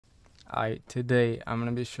Today I'm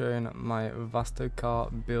gonna be showing my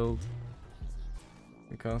VASTOCAR build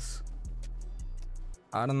because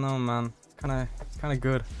I don't know, man. It's kind of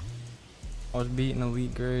good. I was beating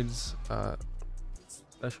elite grades,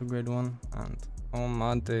 special grade 1, and oh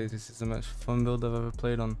my days, this is the most fun build I've ever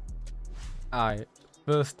played on.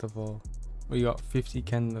 First of all, we got 50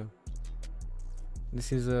 kendo.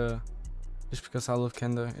 This is just because I love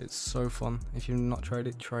kendo. It's so fun. If you've not tried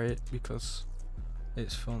it, try it because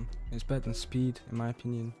it's fun. It's better than speed in my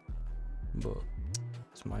opinion, but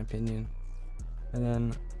it's my opinion.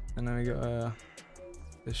 And then we got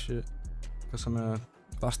this shit because I'm a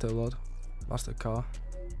VASTOCAR,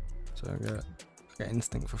 so I get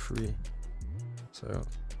instinct for free. So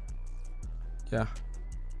yeah,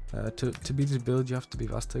 to be this build you have to be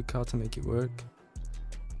VASTOCAR to make it work.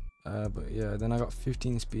 But yeah, then I got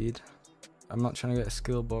 15 speed. I'm not trying to get a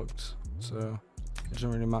skill box, so it doesn't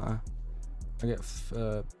really matter. I get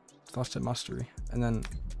faster mastery, and then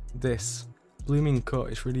this blooming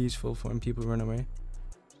cut is really useful for when people run away.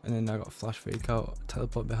 And then I got flash fake out,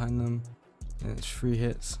 teleport behind them, and it's 3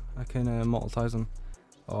 hits. I can immortalize them,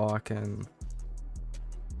 or I can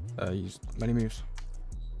use many moves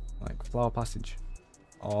like flower passage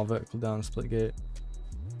or vertical down split gate.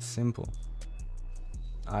 Simple.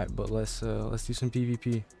 Alright, but let's do some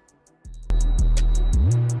PvP.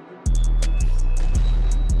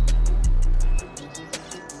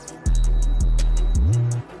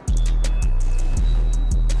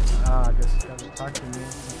 I guess this guy's attacking me. Okay,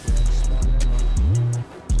 I spawned in one.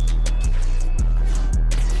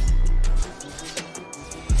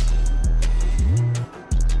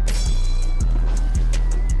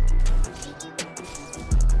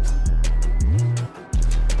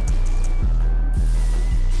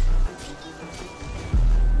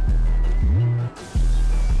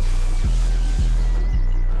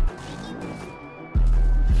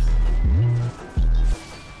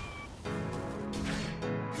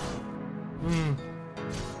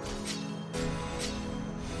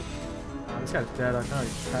 This guy's dead, I can already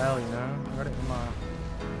tell, you know? I got it in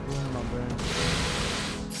my brain.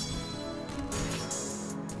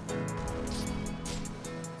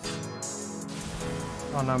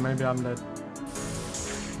 Oh no, maybe I'm dead.